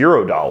you get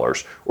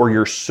 $0 or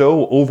you're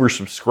so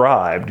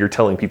oversubscribed, you're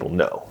telling people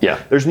no.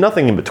 Yeah. There's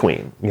nothing in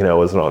between,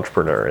 as an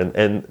entrepreneur.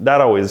 And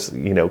that always,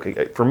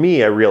 for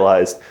me, I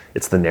realized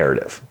it's the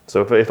narrative.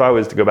 So if I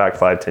was to go back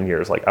 5-10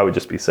 years, like I would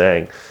just be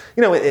saying,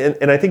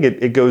 and I think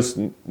it goes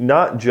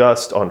not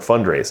just on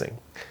fundraising.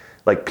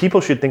 Like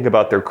people should think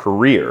about their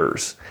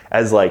careers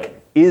as like,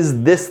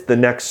 is this the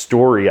next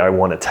story I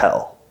want to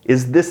tell?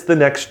 Is this the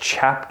next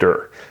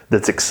chapter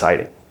that's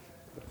exciting?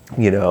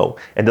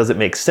 And does it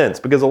make sense?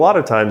 Because a lot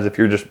of times if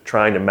you're just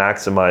trying to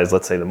maximize,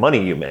 let's say, the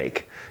money you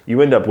make,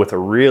 you end up with a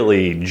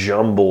really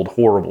jumbled,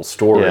 horrible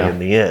story in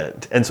the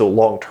end. And so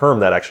long term,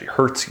 that actually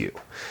hurts you.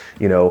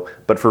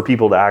 But for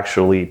people to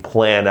actually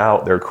plan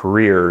out their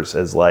careers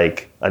as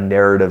like a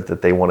narrative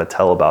that they want to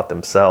tell about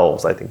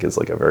themselves, I think is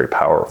like a very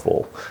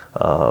powerful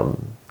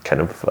kind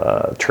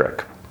of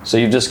trick. So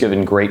you've just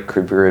given great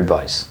career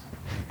advice.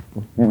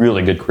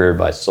 Really good career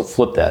advice. So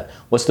flip that.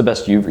 What's the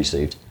best you've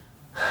received?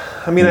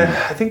 I mean,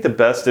 I think the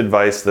best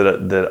advice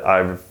that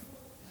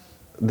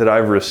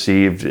I've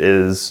received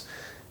is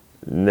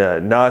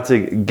not to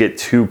get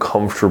too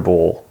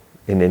comfortable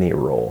in any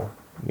role.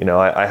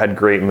 I had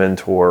great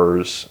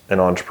mentors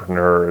and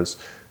entrepreneurs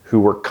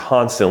who were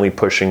constantly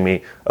pushing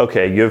me.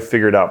 Okay, you've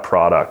figured out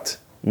product.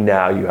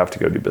 Now you have to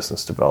go do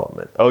business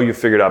development. Oh, you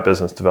figured out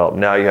business development.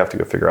 Now you have to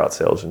go figure out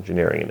sales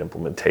engineering and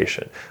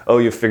implementation. Oh,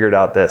 you figured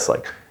out this.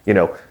 Like,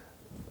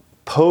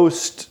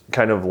 post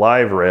kind of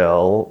Live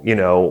Rail,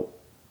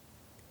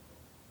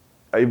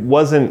 it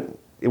wasn't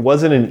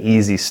an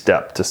easy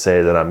step to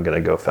say that I'm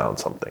going to go found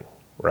something,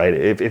 right?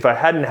 If I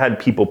hadn't had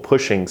people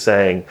pushing,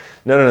 saying,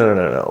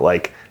 no,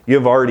 like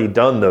you've already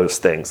done those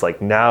things.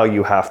 Like now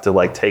you have to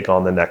like take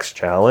on the next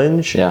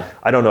challenge. Yeah.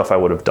 I don't know if I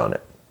would have done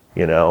it,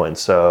 and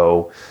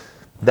so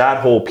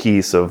that whole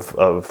piece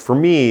of for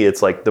me,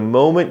 it's like the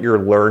moment your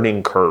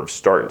learning curve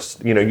starts,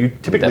 you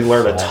typically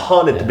learn a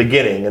ton at the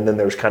beginning and then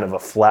there's kind of a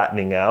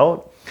flattening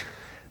out,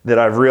 that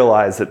I've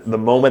realized that the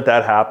moment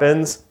that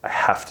happens, I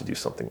have to do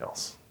something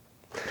else.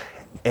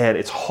 And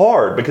it's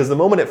hard because the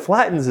moment it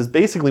flattens is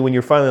basically when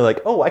you're finally like,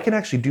 oh, I can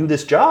actually do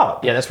this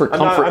job. Yeah, that's where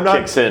comfort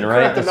kicks in,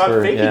 right? I'm not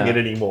faking it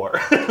anymore.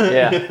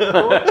 Yeah.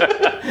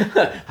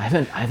 I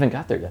haven't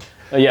got there yet.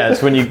 Yeah,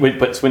 it's when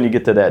you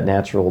get to that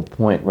natural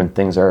point when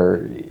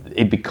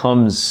it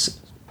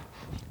becomes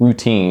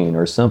routine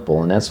or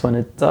simple, and that's when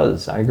it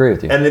does. I agree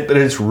with you. But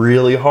it's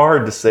really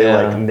hard to say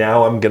like,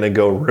 now I'm going to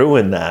go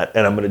ruin that,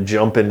 and I'm going to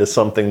jump into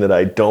something that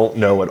I don't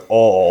know at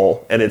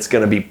all, and it's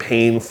going to be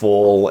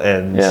painful,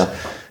 and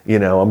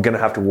I'm going to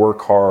have to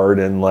work hard,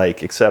 and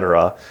like, et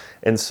cetera.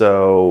 And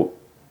so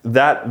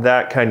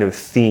that kind of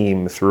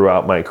theme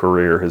throughout my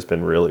career has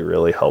been really,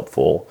 really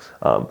helpful.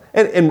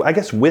 And I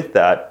guess with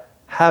that,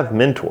 have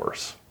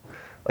mentors.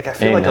 Like I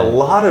feel like a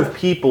lot of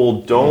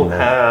people don't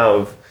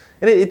have,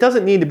 and it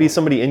doesn't need to be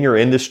somebody in your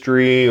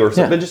industry or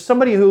something, but just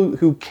somebody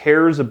who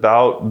cares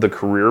about the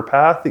career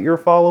path that you're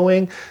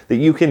following, that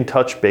you can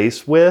touch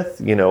base with,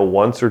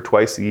 once or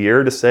twice a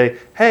year to say,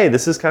 hey,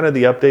 this is kind of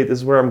the update. This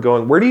is where I'm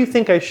going. Where do you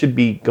think I should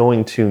be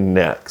going to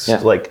next?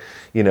 Yeah. Like,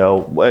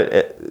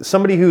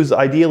 somebody who's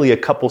ideally a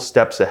couple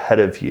steps ahead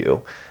of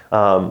you.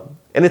 And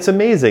it's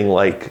amazing,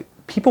 like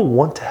people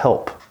want to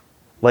help.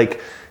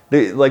 Like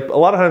a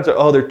lot of times,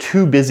 they're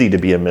too busy to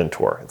be a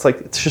mentor. It's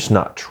like, it's just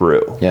not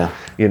true. Yeah.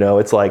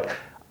 It's like,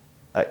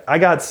 I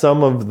got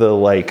some of the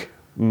like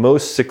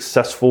most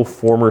successful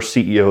former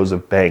CEOs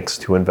of banks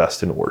to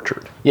invest in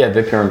Orchard. Yeah,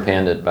 Vikram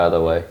Pandit, by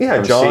the way.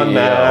 Yeah, John CEO.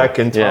 Mack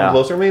and Tom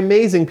Gloser. I mean,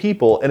 amazing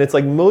people. And it's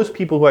like most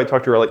people who I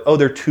talk to are like,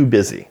 they're too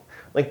busy.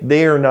 Like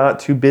they are not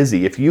too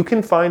busy. If you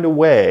can find a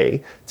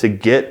way to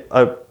get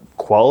a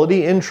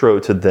quality intro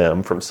to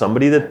them from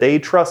somebody that they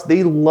trust,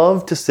 they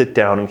love to sit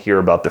down and hear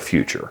about the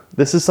future.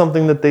 This is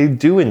something that they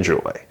do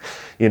enjoy,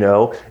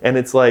 and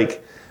it's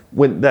like,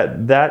 when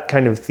that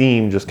kind of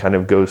theme just kind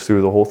of goes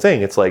through the whole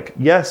thing. It's like,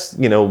 yes,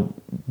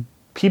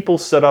 people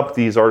set up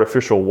these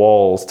artificial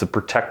walls to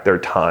protect their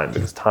time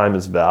because time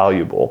is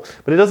valuable,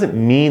 but it doesn't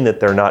mean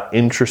that they're not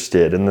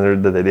interested and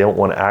that they don't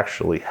want to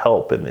actually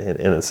help in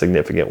a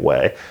significant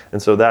way.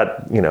 And so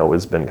that,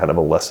 has been kind of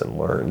a lesson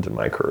learned in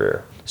my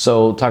career.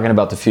 So talking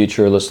about the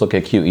future, let's look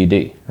at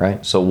QED,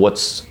 right? So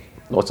what's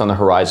on the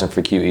horizon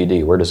for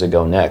QED? Where does it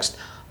go next?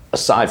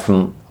 Aside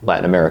from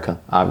Latin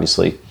America,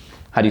 obviously,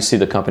 how do you see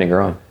the company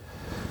growing?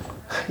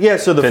 Yeah,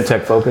 so the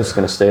Fintech focus is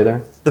going to stay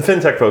there? The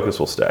Fintech focus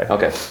will stay.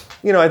 Okay.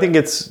 I think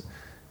it's,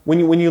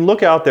 when you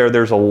look out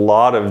there's a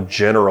lot of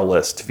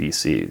generalist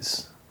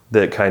VCs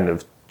that kind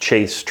of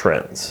chase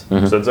trends.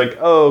 Mm-hmm. So it's like,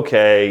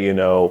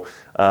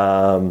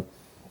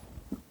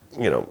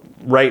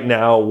 right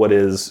now what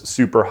is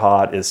super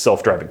hot is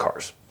self-driving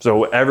cars.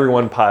 So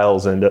everyone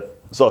piles into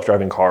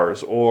self-driving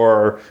cars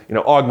or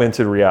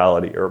augmented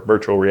reality or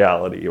virtual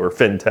reality or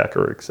fintech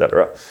or et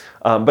cetera.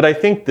 But I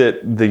think that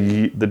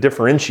the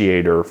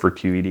differentiator for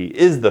QED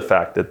is the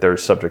fact that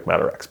there's subject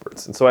matter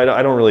experts. And so I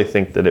don't really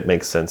think that it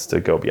makes sense to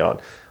go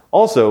beyond.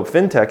 Also,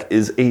 fintech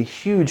is a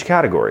huge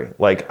category.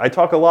 Like, I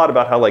talk a lot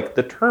about how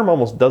the term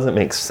almost doesn't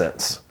make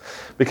sense.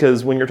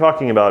 Because when you're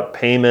talking about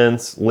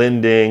payments,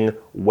 lending,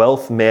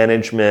 wealth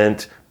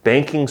management,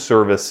 banking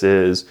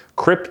services,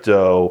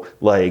 crypto,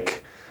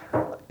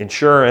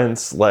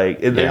 insurance,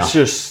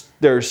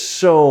 there's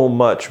so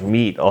much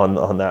meat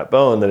on that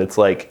bone that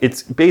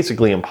it's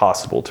basically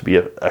impossible to be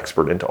an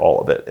expert into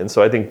all of it. And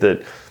so I think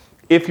that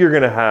if you're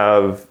going to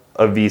have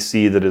a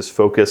VC that is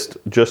focused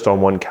just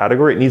on one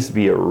category, it needs to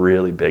be a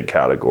really big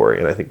category,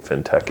 and I think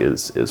fintech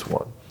is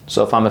one.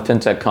 So if I'm a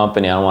fintech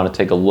company, I want to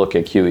take a look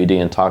at QED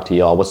and talk to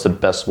y'all, what's the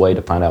best way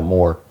to find out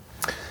more?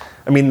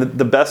 I mean,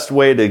 the best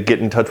way to get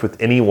in touch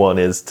with anyone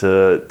is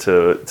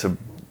to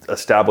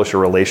establish a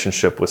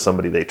relationship with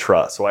somebody they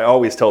trust. So I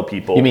always tell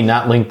people... You mean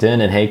not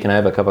LinkedIn and, hey, can I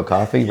have a cup of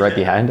coffee right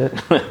behind it?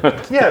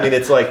 Yeah, I mean,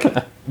 it's like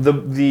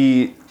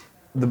the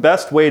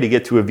best way to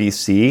get to a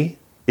VC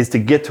is to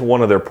get to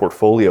one of their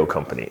portfolio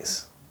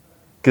companies.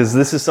 Because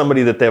this is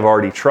somebody that they've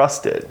already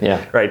trusted,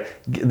 right?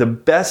 The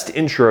best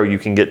intro you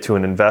can get to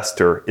an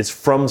investor is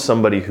from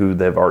somebody who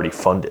they've already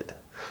funded.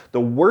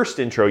 The worst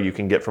intro you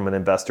can get from an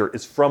investor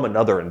is from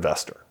another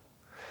investor.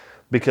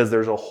 Because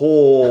there's a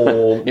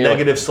whole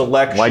negative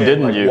selection. Why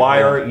didn't you?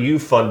 Why aren't you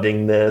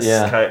funding this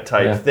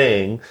type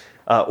thing?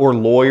 Or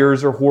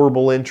lawyers are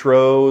horrible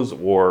intros,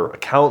 or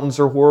accountants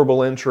are horrible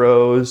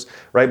intros,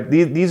 right?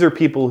 These are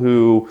people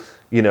who,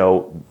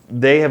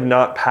 they have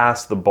not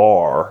passed the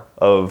bar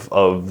of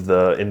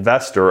the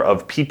investor,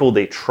 of people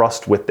they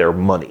trust with their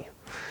money.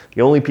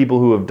 The only people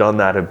who have done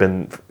that have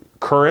been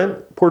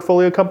current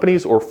portfolio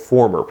companies or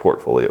former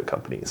portfolio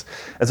companies.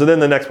 And so then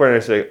the next part I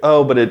say,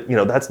 but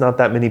that's not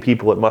that many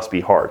people, it must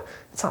be hard.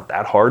 It's not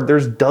that hard.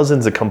 There's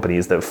dozens of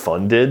companies that have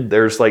funded.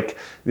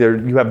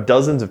 You have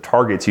dozens of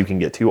targets you can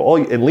get to.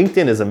 And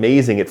LinkedIn is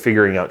amazing at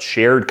figuring out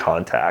shared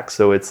contacts.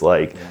 So it's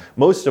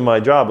most of my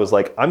job was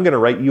I'm going to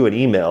write you an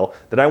email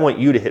that I want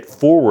you to hit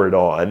forward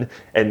on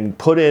and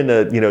put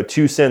in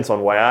 2 cents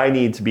on why I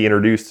need to be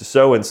introduced to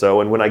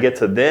so-and-so. And when I get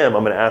to them,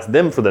 I'm going to ask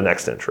them for the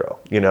next intro,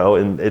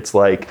 and it's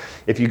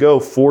if you go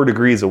 4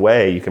 degrees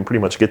away, you can pretty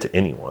much get to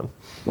anyone.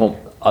 Well,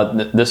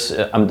 I'm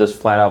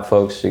just flat out,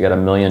 folks. You got a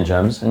million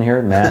gems in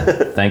here,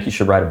 Matt. Think you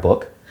should write a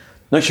book.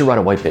 No, you should write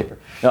a white paper.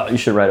 No, you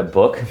should write a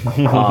book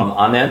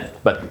on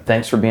that. But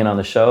thanks for being on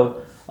the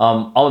show.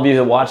 All of you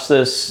who watch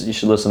this, you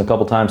should listen a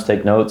couple times,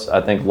 take notes.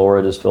 I think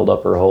Laura just filled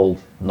up her whole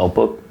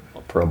notebook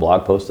for a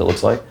blog post, it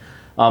looks like.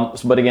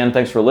 But again,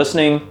 thanks for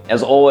listening.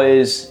 As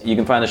always, you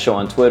can find the show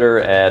on Twitter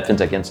at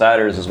Fintech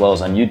Insiders, as well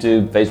as on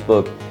YouTube,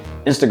 Facebook,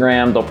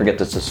 Instagram. Don't forget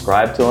to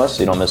subscribe to us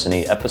so you don't miss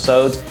any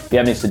episodes. If you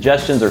have any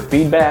suggestions or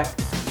feedback,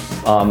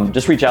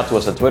 just reach out to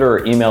us on Twitter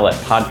or email at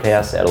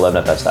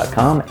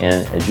podcast@11fs.com.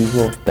 And as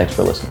usual, thanks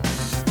for listening.